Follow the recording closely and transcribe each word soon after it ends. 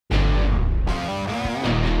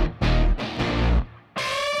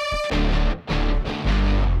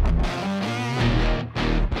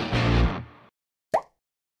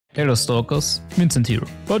Hello stalkers, Vincent here,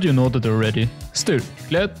 but you know that already. Still,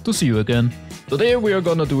 glad to see you again. Today we are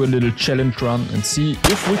gonna do a little challenge run and see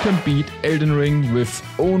if we can beat Elden Ring with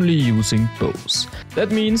only using bows.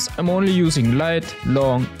 That means I'm only using light,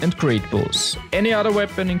 long and great bows. Any other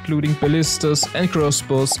weapon including ballistas and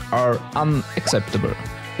crossbows are unacceptable.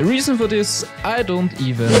 The reason for this, I don't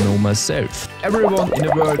even know myself. Everyone in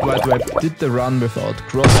the World Wide Web did the run without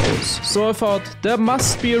crossbows, so I thought there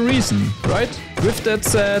must be a reason, right? With that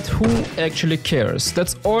said, who actually cares?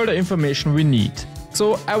 That's all the information we need.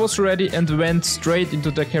 So I was ready and went straight into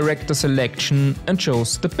the character selection and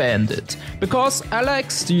chose the bandit. Because I like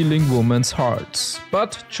stealing women's hearts.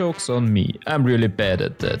 But joke's on me, I'm really bad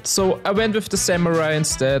at that. So I went with the samurai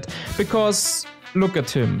instead, because look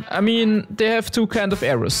at him. I mean, they have two kind of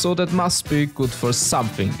arrows, so that must be good for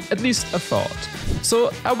something. At least I thought.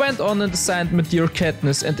 So I went on and assigned my dear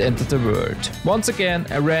Katniss and entered the world. Once again,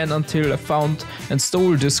 I ran until I found and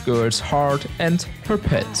stole this girl's heart and her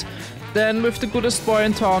pet. Then, with the goodest boy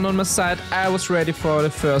in town on my side, I was ready for the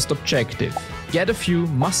first objective. Get a few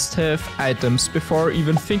must-have items before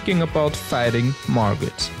even thinking about fighting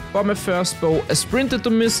Margaret. For my first bow, I sprinted to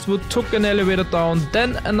Mistwood, took an elevator down,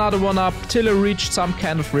 then another one up till I reached some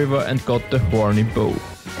kind of river and got the horny bow.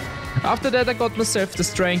 After that I got myself the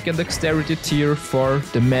strength and dexterity tier for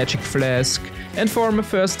the magic flask. And for my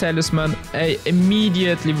first talisman, I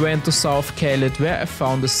immediately went to South Khaled, where I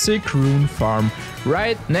found a sick rune farm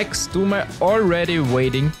right next to my already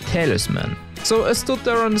waiting talisman. So I stood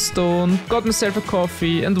there on the stone, got myself a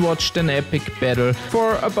coffee and watched an epic battle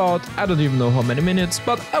for about I don't even know how many minutes,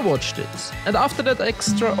 but I watched it. And after that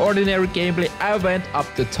extraordinary gameplay, I went up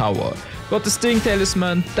the tower. Got the Sting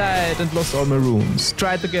Talisman, died and lost all my runes.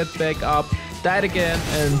 Tried to get back up, died again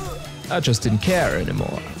and I just didn't care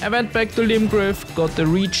anymore. I went back to Limgrave, got the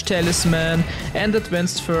Reach Talisman and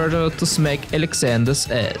advanced further to smack Alexander's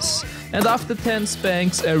ass. And after 10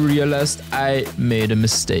 spanks I realized I made a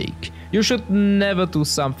mistake. You should never do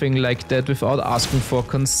something like that without asking for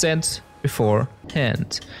consent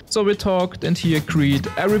beforehand. So we talked and he agreed.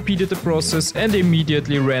 I repeated the process and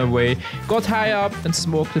immediately ran away, got high up and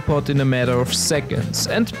smoked the pot in a matter of seconds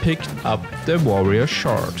and picked up the warrior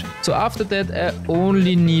shard. So after that I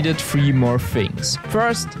only needed 3 more things.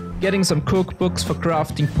 First, getting some cookbooks for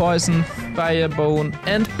crafting poison, firebone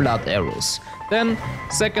and blood arrows. Then,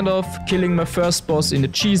 second off, killing my first boss in the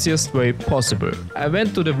cheesiest way possible. I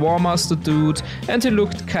went to the War Master dude and he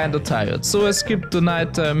looked kinda tired, so I skipped the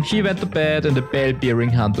nighttime, he went to bed and the bell-bearing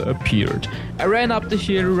hunter appeared. I ran up the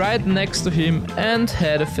hill right next to him and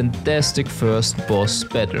had a fantastic first boss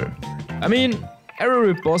battle. I mean,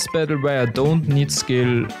 every boss battle where I don't need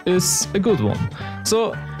skill is a good one.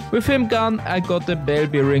 So, with him gone, I got the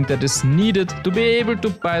bell-bearing that is needed to be able to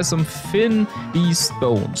buy some thin beast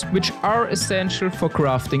bones, which are essential for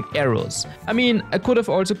crafting arrows. I mean, I could have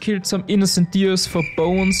also killed some innocent deers for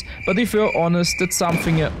bones, but if you're honest, that's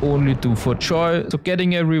something I only do for joy, so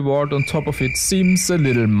getting a reward on top of it seems a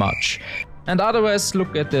little much. And otherwise,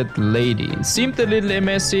 look at that lady, seemed a little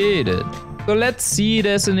emaciated. So let's see it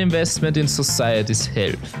as an investment in society's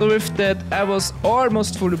health. So with that, I was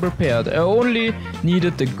almost fully prepared. I only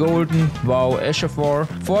needed the golden Vow Eschafor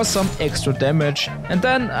for some extra damage, and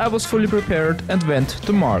then I was fully prepared and went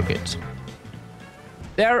to Margit.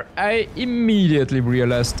 There I immediately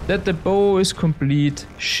realized that the bow is complete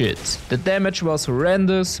shit. The damage was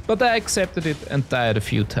horrendous, but I accepted it and died a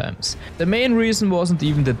few times. The main reason wasn't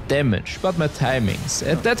even the damage, but my timings.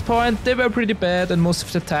 At that point they were pretty bad and most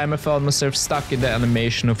of the time I found myself stuck in the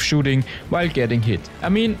animation of shooting while getting hit. I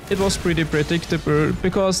mean, it was pretty predictable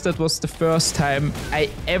because that was the first time I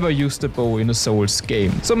ever used a bow in a Souls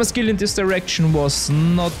game. So my skill in this direction was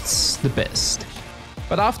not the best.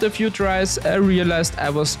 But after a few tries I realized I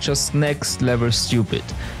was just next level stupid.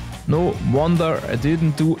 No wonder I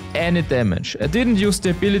didn't do any damage. I didn't use the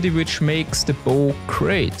ability which makes the bow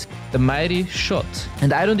great, the mighty shot.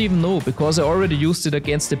 And I don't even know because I already used it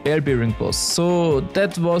against the bell-bearing boss. So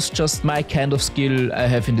that was just my kind of skill I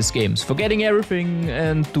have in these games. Forgetting everything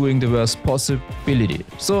and doing the worst possibility.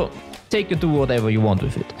 So take it to whatever you want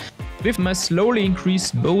with it. With my slowly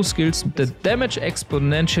increased bow skills, the damage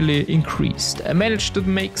exponentially increased. I managed to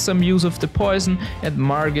make some use of the poison and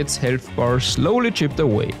Margit's health bar slowly chipped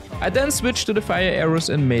away. I then switched to the fire arrows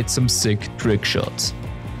and made some sick trick shots.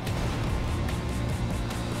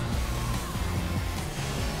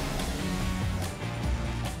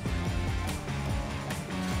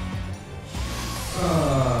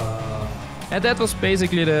 And that was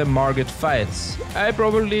basically the Margit fight. I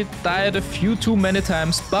probably died a few too many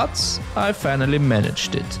times, but I finally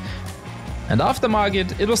managed it. And after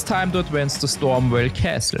Margit, it was time to advance to Stormwell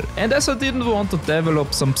Castle. And as I didn't want to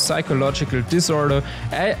develop some psychological disorder,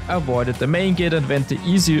 I avoided the main gate and went the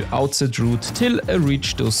easy outside route till I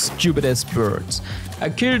reached those stupid ass birds. I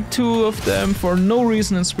killed 2 of them for no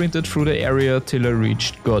reason and sprinted through the area till I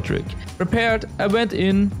reached Godric. Prepared, I went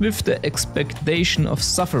in with the expectation of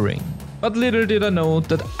suffering. But little did I know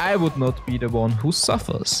that I would not be the one who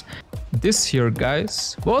suffers. This here,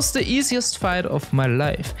 guys, was the easiest fight of my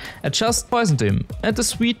life. I just poisoned him, and the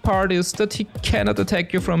sweet part is that he cannot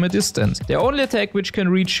attack you from a distance. The only attack which can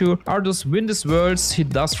reach you are those windy swirls he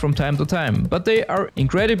does from time to time, but they are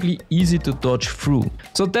incredibly easy to dodge through.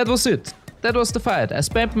 So that was it. That was the fight. I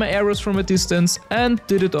spammed my arrows from a distance and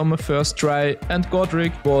did it on my first try, and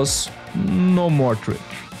Godric was no more trick.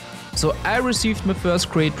 So I received my first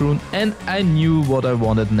great rune and I knew what I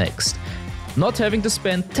wanted next. Not having to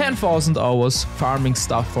spend 10,000 hours farming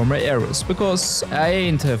stuff for my arrows, because I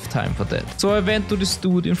ain't have time for that. So I went to this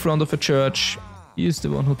dude in front of a church. He is the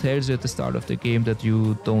one who tells you at the start of the game that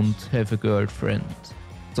you don't have a girlfriend.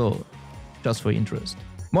 So, just for interest.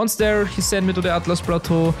 Once there, he sent me to the Atlas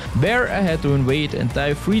Plateau, where I had to invade and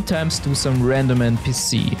die 3 times to some random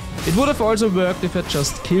NPC. It would have also worked if I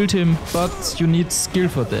just killed him, but you need skill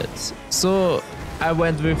for that. So I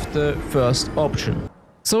went with the first option.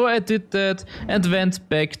 So I did that and went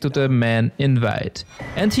back to the man in white.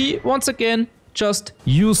 And he, once again, just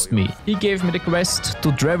used me. He gave me the quest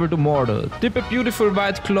to travel to Mordor, dip a beautiful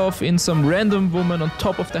white cloth in some random woman on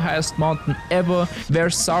top of the highest mountain ever, where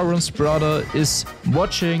Sauron's brother is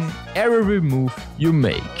watching every move you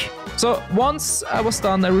make. So once I was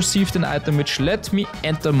done, I received an item which let me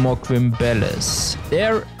enter Mogwim Palace.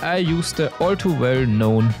 There I used the all too well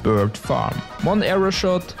known bird farm. 1 arrow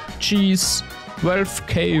shot, cheese,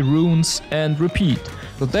 12k runes and repeat.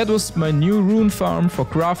 So that was my new rune farm for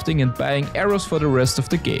crafting and buying arrows for the rest of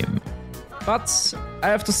the game. But I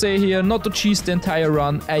have to say here, not to cheese the entire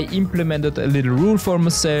run, I implemented a little rule for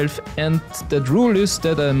myself, and that rule is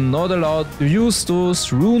that I'm not allowed to use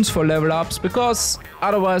those runes for level ups, because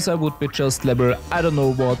otherwise I would be just level I don't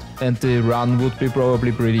know what and the run would be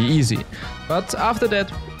probably pretty easy. But after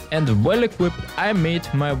that, and well equipped, I made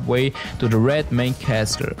my way to the Red Main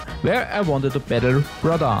Castle, where I wanted to battle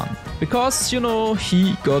Radahn, because you know,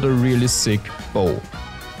 he got a really sick bow.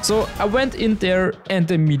 So I went in there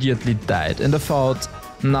and immediately died, and I thought,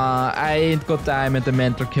 nah, I ain't got time and the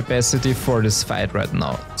mental capacity for this fight right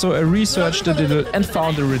now. So I researched a little and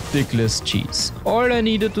found a ridiculous cheese. All I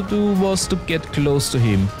needed to do was to get close to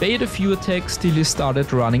him, bait a few attacks till he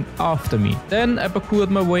started running after me. Then I parkoured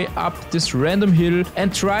my way up this random hill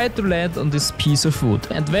and tried to land on this piece of wood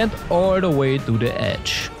and went all the way to the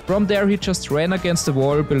edge. From there he just ran against the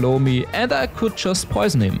wall below me and I could just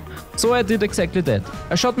poison him. So I did exactly that.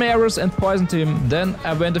 I shot my arrows and poisoned him, then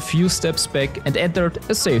I went a few steps back and entered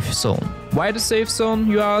a safe zone. Why the safe zone,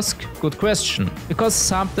 you ask? Good question. Because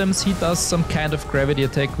sometimes he does some kind of gravity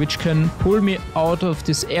attack which can pull me out of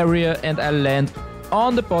this area and I land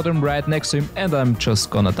on the bottom right next to him and I'm just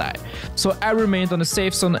gonna die. So I remained on the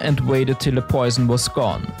safe zone and waited till the poison was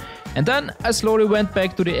gone. And then I slowly went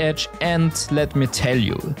back to the edge and let me tell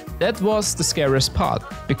you, that was the scariest part,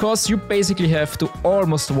 because you basically have to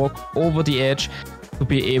almost walk over the edge to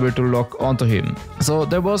be able to lock onto him. So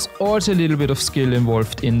there was also a little bit of skill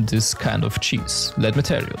involved in this kind of cheese, let me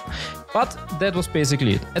tell you. But that was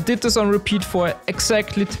basically it. I did this on repeat for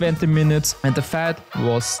exactly 20 minutes and the fight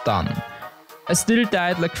was done. I still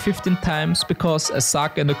died like 15 times because I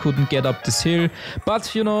suck and I couldn't get up this hill,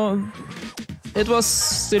 but you know, it was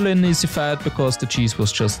still an easy fight because the cheese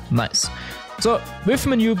was just nice. So with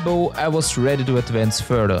my new bow I was ready to advance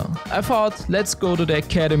further. I thought, let's go to the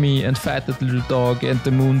academy and fight that little dog and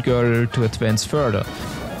the moon girl to advance further.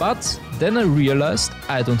 But then I realized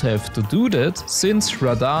I don't have to do that, since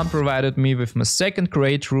Radahn provided me with my second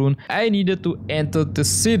great rune. I needed to enter the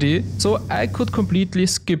city so I could completely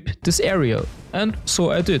skip this area. And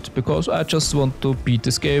so I did, because I just want to beat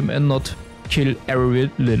this game and not kill every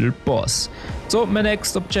little boss. So my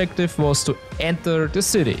next objective was to enter the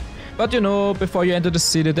city. But you know, before you enter the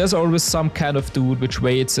city there's always some kind of dude which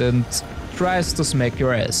waits and tries to smack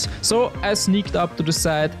your ass. So I sneaked up to the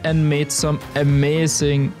side and made some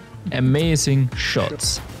amazing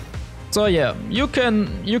shots. So yeah, you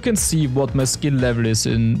can see what my skill level is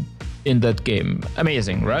in that game.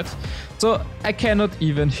 Amazing, right? So I cannot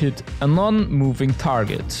even hit a non-moving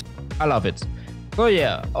target. I love it. So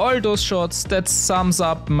yeah, all those shots, that sums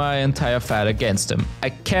up my entire fight against him. I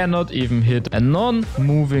cannot even hit a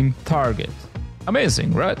non-moving target.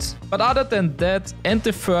 Amazing, right? But other than that and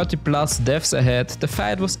the 30 plus deaths I had, the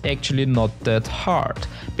fight was actually not that hard.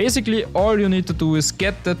 Basically all you need to do is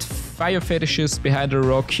get that fire fetishist behind the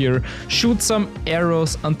rock here, shoot some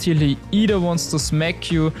arrows until he either wants to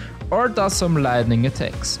smack you or does some lightning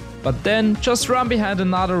attacks. But then just run behind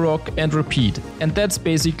another rock and repeat. And that's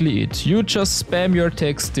basically it. You just spam your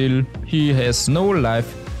attacks till he has no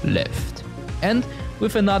life left. And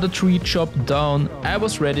with another tree chopped down, I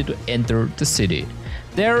was ready to enter the city.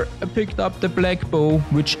 There I picked up the black bow,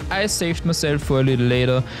 which I saved myself for a little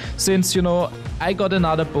later, since you know I got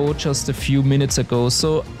another bow just a few minutes ago,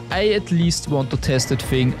 so I at least want to test that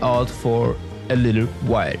thing out for a little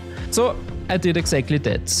while. So I did exactly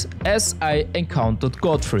that, as I encountered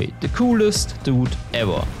Godfrey, the coolest dude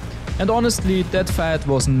ever. And honestly, that fight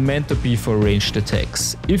wasn't meant to be for ranged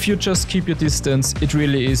attacks. If you just keep your distance, it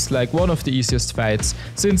really is like one of the easiest fights,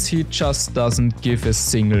 since he just doesn't give a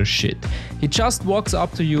single shit. He just walks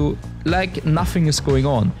up to you like nothing is going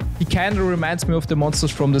on. He kinda reminds me of the monsters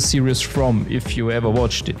from the series From, if you ever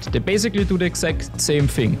watched it. They basically do the exact same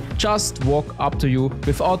thing. Just walk up to you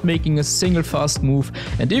without making a single fast move,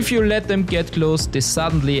 and if you let them get close, they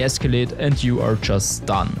suddenly escalate and you are just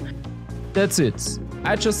done. That's it.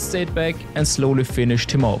 I just stayed back and slowly finished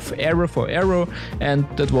him off, arrow for arrow, and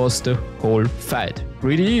that was the whole fight.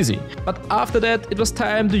 Pretty easy. But after that it was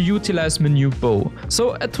time to utilize my new bow.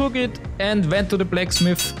 So I took it and went to the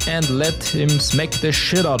blacksmith and let him smack the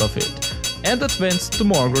shit out of it. And advanced to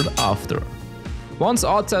Morgoth after. Once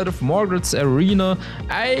outside of Morgoth's arena,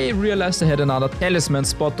 I realized I had another talisman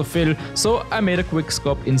spot to fill, so I made a quick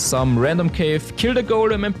scope in some random cave, killed a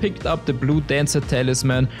golem and picked up the blue dancer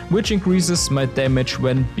talisman, which increases my damage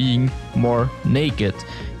when being more naked.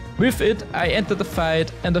 With it I entered the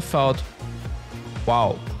fight and I thought,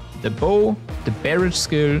 wow, the bow, the barrage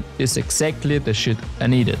skill is exactly the shit I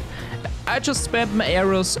needed. I just spammed my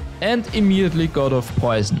arrows and immediately got off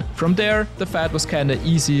poison. From there the fight was kinda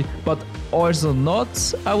easy, but also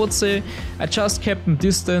not, I would say. I just kept my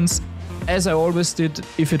distance, as I always did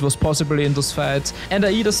if it was possible in those fights, and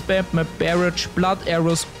I either spammed my barrage, blood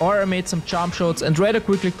arrows, or I made some jump shots and rather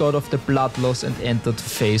quickly got off the blood loss and entered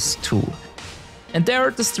phase 2. And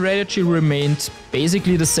there the strategy remained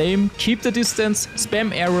basically the same: keep the distance,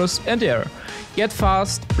 spam arrows and air. Get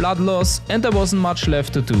fast, blood loss, and there wasn't much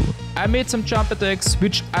left to do. I made some jump attacks,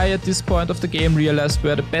 which I at this point of the game realized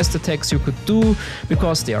were the best attacks you could do,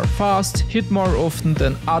 because they are fast, hit more often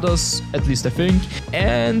than others, at least I think,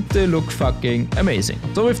 and they look fucking amazing.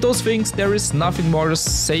 So with those things there is nothing more to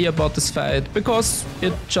say about this fight, because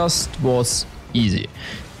it just was easy.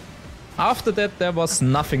 After that there was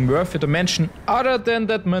nothing worth it to mention, other than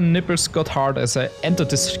that my nipples got hard as I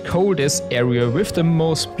entered this coldest area with the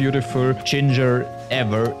most beautiful ginger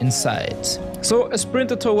ever inside. So I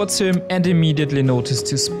sprinted towards him and immediately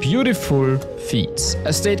noticed his beautiful feet.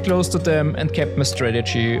 I stayed close to them and kept my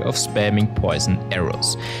strategy of spamming poison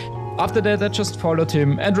arrows. After that I just followed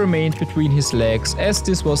him and remained between his legs, as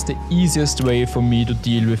this was the easiest way for me to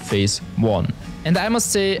deal with phase 1. And I must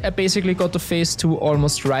say, I basically got to phase 2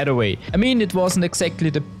 almost right away. I mean, it wasn't exactly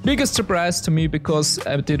the biggest surprise to me, because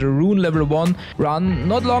I did a rune level 1 run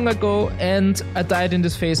not long ago and I died in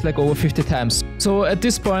this phase like over 50 times. So at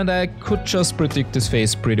this point I could just predict this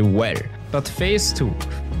phase pretty well. But phase 2,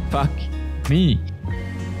 fuck me.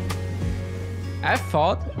 I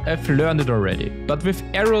thought I've learned it already, but with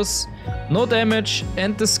arrows, no damage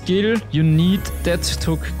and the skill you need, that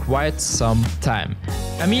took quite some time.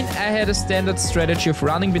 I mean, I had a standard strategy of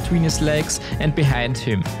running between his legs and behind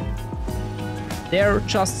him. There,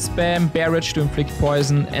 just spam barrage to inflict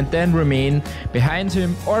poison and then remain behind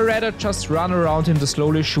him, or rather just run around him to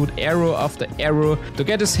slowly shoot arrow after arrow to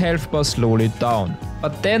get his health bar slowly down.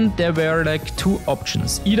 But then there were like two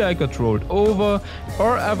options: either I got rolled over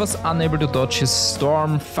or I was unable to dodge his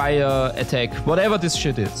storm, fire, attack, whatever this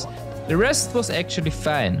shit is. The rest was actually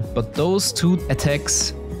fine, but those two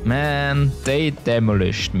attacks, man, they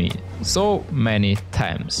demolished me so many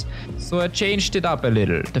times. So I changed it up a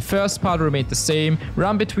little. The first part remained the same: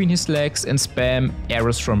 run between his legs and spam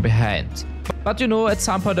arrows from behind. But you know, at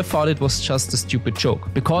some point I thought it was just a stupid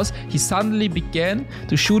joke, because he suddenly began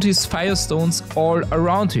to shoot his firestones all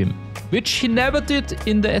around him, which he never did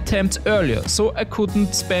in the attempt earlier, so I couldn't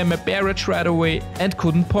spam a barrage right away and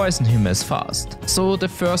couldn't poison him as fast. So the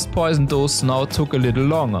first poison dose now took a little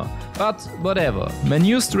longer. But whatever, my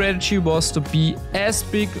new strategy was to be as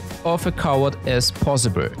big of a coward as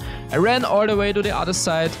possible. I ran all the way to the other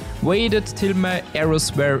side, waited till my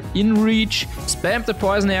arrows were in reach, spammed the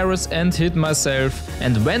poison arrows and hit myself,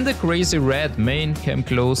 and when the crazy red mane came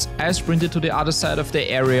close, I sprinted to the other side of the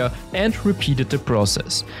area and repeated the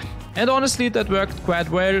process. And honestly, that worked quite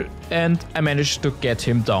well and I managed to get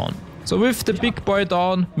him down. So with the big boy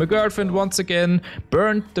down, my girlfriend once again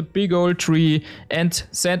burned the big old tree and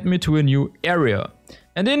sent me to a new area.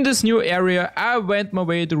 And in this new area I went my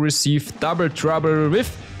way to receive double trouble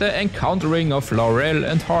with the encountering of Laurel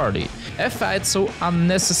and Hardy. A fight so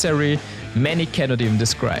unnecessary many cannot even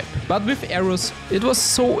describe. But with arrows it was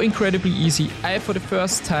so incredibly easy. I for the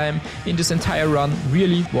first time in this entire run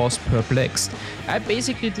really was perplexed. I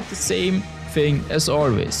basically did the same thing as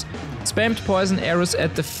always. Spammed poison arrows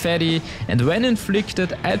at the fatty, and when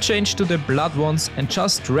inflicted I changed to the blood ones and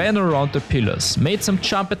just ran around the pillars, made some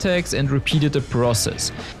jump attacks and repeated the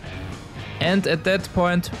process. And at that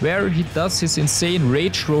point where he does his insane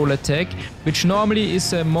rage roll attack, which normally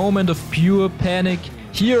is a moment of pure panic,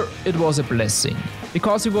 here it was a blessing.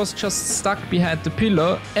 Because he was just stuck behind the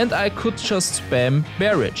pillar and I could just spam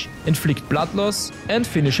barrage, inflict blood loss and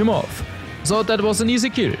finish him off. So that was an easy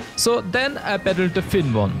kill. So then I battled the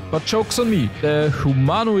thin one, but joke's on me, the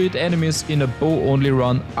humanoid enemies in a bow only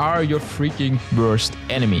run are your freaking worst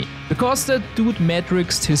enemy. Because that dude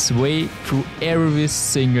matrixed his way through every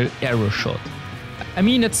single arrow shot. I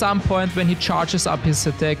mean, at some point when he charges up his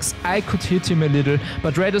attacks I could hit him a little,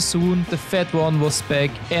 but rather soon the fat one was back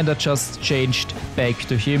and I just changed back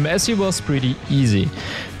to him as he was pretty easy.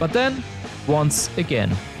 But then, once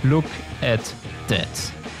again, look at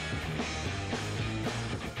that.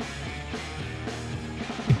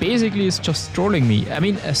 Basically is just trolling me. I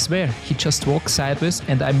mean, I swear, he just walks sideways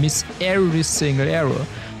and I miss every single arrow.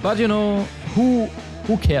 But you know, who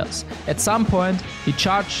cares? At some point he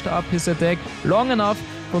charged up his attack long enough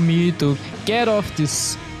for me to get off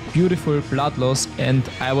this beautiful blood loss and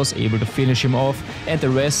I was able to finish him off, and the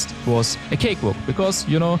rest was a cakewalk because,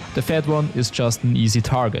 you know, the fat one is just an easy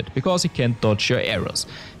target because he can't dodge your arrows.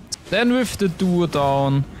 Then with the duo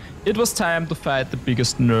down, it was time to fight the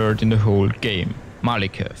biggest nerd in the whole game.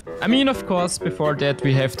 Malikev. I mean, of course, before that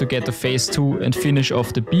we have to get to phase 2 and finish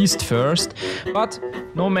off the beast first, but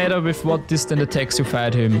no matter with what distant attacks you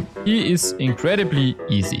fight him, he is incredibly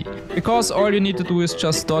easy. Because all you need to do is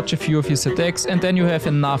just dodge a few of his attacks and then you have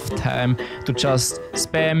enough time to just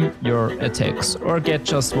spam your attacks or get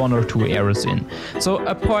just 1 or 2 arrows in. So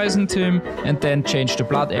I poisoned him and then changed the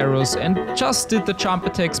blood arrows and just did the jump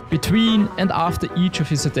attacks between and after each of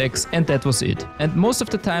his attacks, and that was it. And most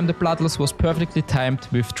of the time the blood loss was perfectly timed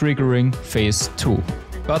with triggering phase 2.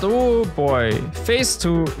 But oh boy, phase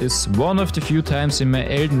 2 is one of the few times in my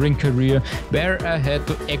Elden Ring career where I had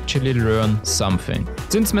to actually learn something.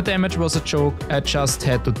 Since my damage was a joke, I just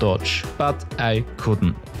had to dodge, but I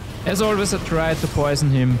couldn't. As always I tried to poison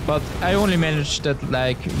him, but I only managed that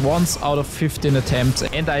like once out of 15 attempts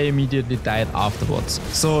and I immediately died afterwards.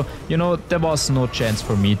 So, you know, there was no chance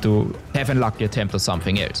for me to have a lucky attempt or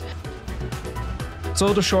something else.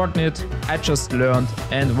 So to shorten it, I just learned,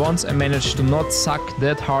 and once I managed to not suck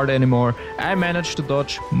that hard anymore, I managed to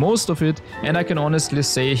dodge most of it, and I can honestly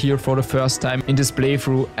say here for the first time in this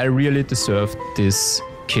playthrough I really deserved this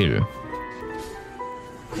kill.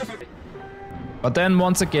 But then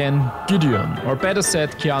once again, Gideon, or better said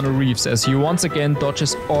Keanu Reeves, as he once again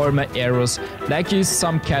dodges all my arrows like he's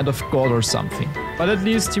some kind of god or something. But at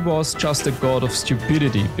least he was just a god of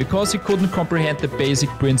stupidity, because he couldn't comprehend the basic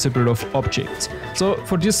principle of objects. So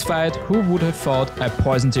for this fight, who would have thought I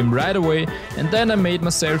poisoned him right away, and then I made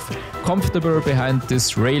myself comfortable behind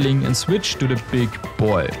this railing and switched to the big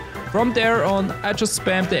boy. From there on, I just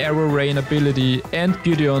spammed the arrow rain ability and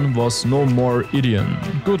Gideon was no more Gideon.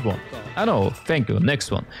 Good one. I know, thank you,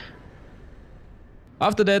 next one.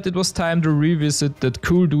 After that it was time to revisit that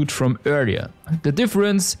cool dude from earlier. The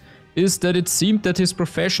difference is that it seemed that his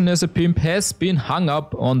profession as a pimp has been hung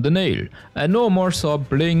up on the nail. I no more saw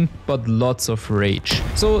bling, but lots of rage.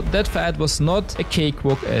 So that fight was not a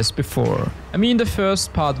cakewalk as before. I mean, the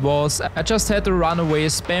first part was, I just had to run away,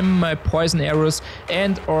 spam my poison arrows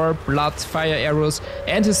and or blood fire arrows,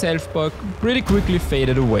 and his health bar pretty quickly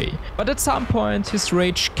faded away. But at some point his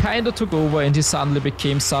rage kinda took over and he suddenly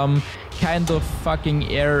became some kind of fucking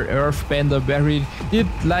earthbender where he did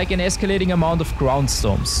like an escalating amount of ground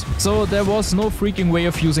storms. So there was no freaking way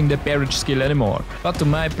of using the barrage skill anymore. But to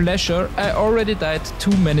my pleasure, I already died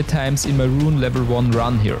too many times in my rune level 1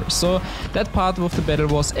 run here. So that part of the battle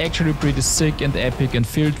was actually pretty sick and epic and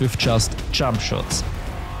filled with just jump shots.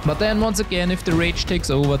 But then once again, if the rage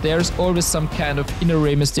takes over, there's always some kind of inner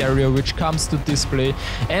Rey Mysterio which comes to display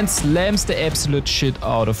and slams the absolute shit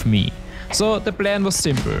out of me. So the plan was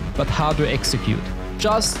simple, but hard to execute.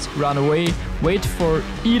 Just run away, wait for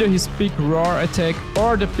either his big roar attack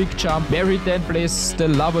or the big jump where he then plays the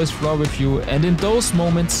lava's floor with you, and in those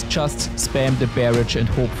moments just spam the barrage and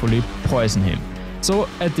hopefully poison him. So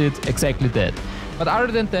I did exactly that. But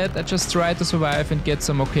other than that, I just tried to survive and get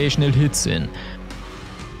some occasional hits in.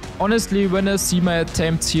 Honestly, when I see my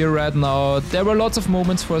attempts here right now, there were lots of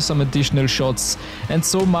moments for some additional shots and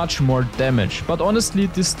so much more damage. But honestly,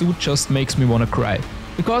 this dude just makes me wanna cry.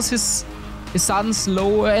 Because his sudden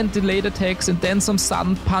slow and delayed attacks and then some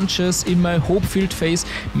sudden punches in my hope-filled face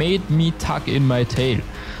made me tuck in my tail.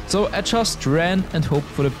 So I just ran and hoped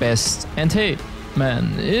for the best. And hey,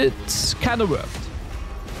 man, it kinda worked.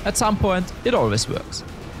 At some point, it always works.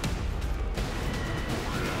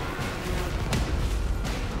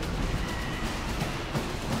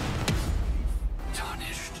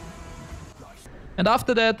 And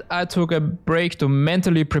after that, I took a break to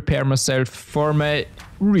mentally prepare myself for my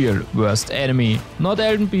real worst enemy. Not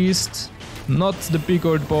Elden Beast, not the big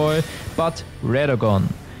old boy, but Radagon.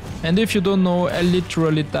 And if you don't know, I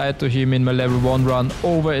literally died to him in my level 1 run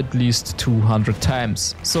over at least 200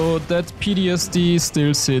 times. So that PTSD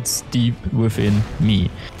still sits deep within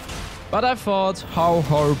me. But I thought, how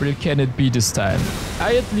horrible can it be this time?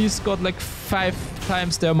 I at least got like 5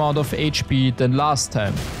 times the amount of HP than last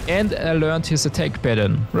time. And I learned his attack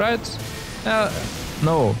pattern, right?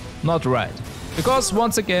 No, not right. Because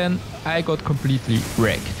once again, I got completely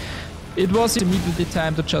wrecked. It was immediately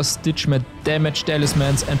time to just stitch my damage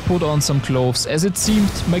talismans and put on some clothes, as it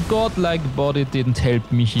seemed my godlike body didn't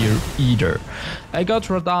help me here either. I got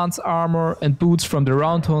Radagon's armor and boots from the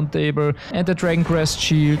Roundhorn table and the Dragon Crest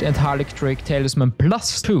shield and Harlech Drake talisman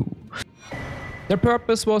 +2. Their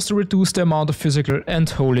purpose was to reduce the amount of physical and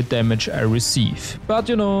holy damage I receive. But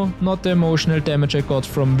you know, not the emotional damage I got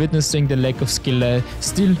from witnessing the lack of skill I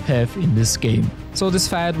still have in this game. So this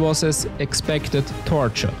fight was, as expected,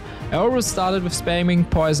 torture. I always started with spamming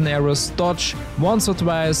poison arrows, dodge once or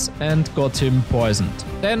twice and got him poisoned.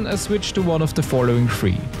 Then I switched to one of the following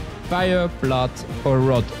 3: fire, blood or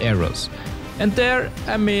rot arrows. And there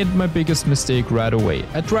I made my biggest mistake right away.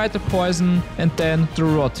 I tried to poison and then to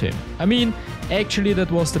rot him. I mean, actually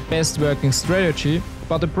that was the best working strategy,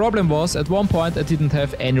 but the problem was at one point I didn't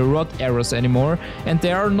have any rot arrows anymore and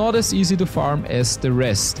they are not as easy to farm as the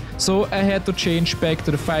rest. So I had to change back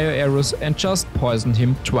to the fire arrows and just poisoned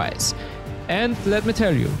him twice. And let me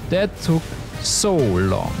tell you, that took so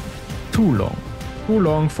long. Too long. Too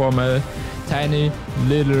long for my tiny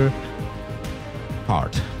little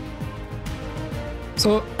heart.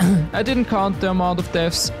 So I didn't count the amount of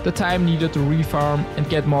deaths, the time needed to refarm and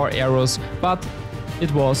get more arrows, but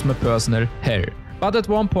it was my personal hell. But at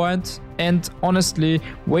one point, and honestly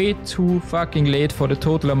way too fucking late for the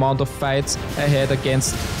total amount of fights I had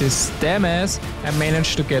against this damn ass, I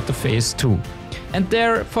managed to get to phase 2. And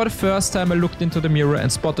there, for the first time I looked into the mirror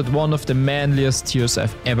and spotted one of the manliest tears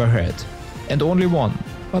I've ever had. And only one.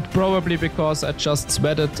 But probably because I just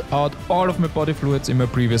sweated out all of my body fluids in my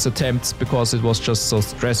previous attempts because it was just so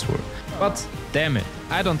stressful. But damn it,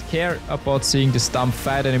 I don't care about seeing this dumb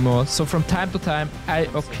fight anymore, so from time to time I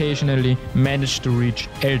occasionally managed to reach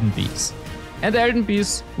Elden Beast. And Elden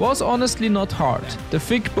Beast was honestly not hard. The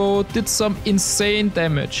thick bow did some insane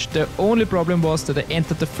damage. The only problem was that I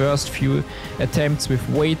entered the first few attempts with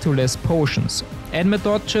way too less potions. And my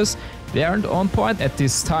dodges weren't on point at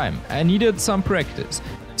this time. I needed some practice.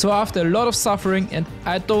 So after a lot of suffering and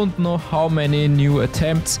I don't know how many new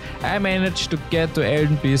attempts, I managed to get to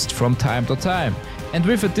Elden Beast from time to time. And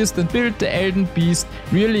with a distant build, the Elden Beast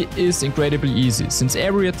really is incredibly easy, since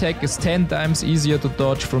every attack is 10 times easier to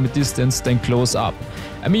dodge from a distance than close up.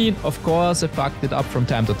 I mean, of course I fucked it up from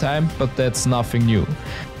time to time, but that's nothing new.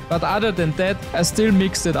 But other than that, I still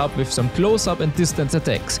mixed it up with some close-up and distance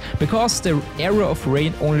attacks, because the Arrow of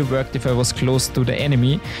Rain only worked if I was close to the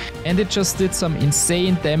enemy, and it just did some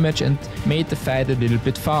insane damage and made the fight a little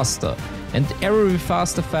bit faster. And every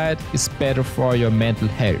faster fight is better for your mental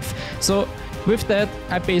health. So with that,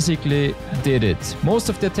 I basically did it. Most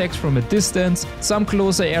of the attacks from a distance, some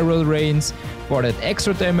closer arrow rains for that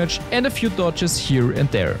extra damage, and a few dodges here and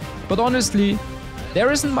there. But honestly, there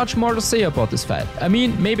isn't much more to say about this fight. I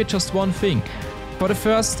mean, maybe just one thing. For the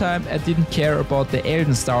first time I didn't care about the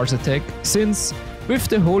Elden Stars attack, since with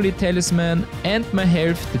the Holy Talisman and my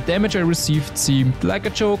health, the damage I received seemed like a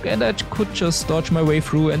joke and I could just dodge my way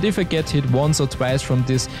through, and if I get hit once or twice from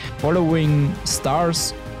these following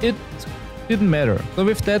stars, it didn't matter. So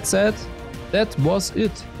with that said, that was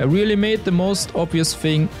it. I really made the most obvious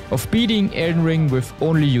thing of beating Elden Ring with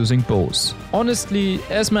only using bows. Honestly,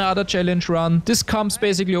 as my other challenge run, this comes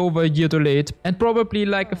basically over a year too late, and probably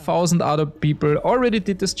like 1,000 other people already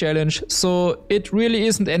did this challenge, so it really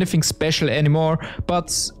isn't anything special anymore,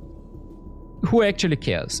 but who actually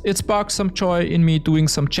cares? It sparks some joy in me doing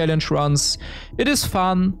some challenge runs, it is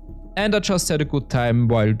fun, and I just had a good time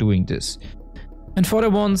while doing this. And for the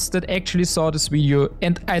ones that actually saw this video,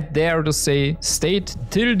 and I dare to say stayed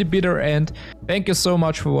till the bitter end, thank you so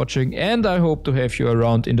much for watching, and I hope to have you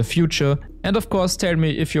around in the future. And of course tell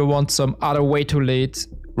me if you want some other way too late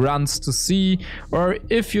runs to see, or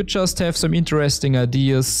if you just have some interesting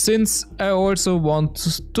ideas, since I also want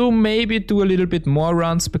to maybe do a little bit more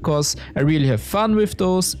runs, because I really have fun with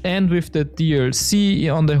those, and with the DLC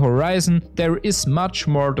on the horizon there is much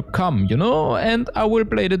more to come, you know, and I will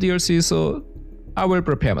play the DLC, so I will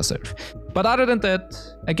prepare myself. But other than that,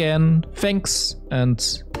 again, thanks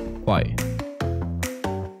and bye.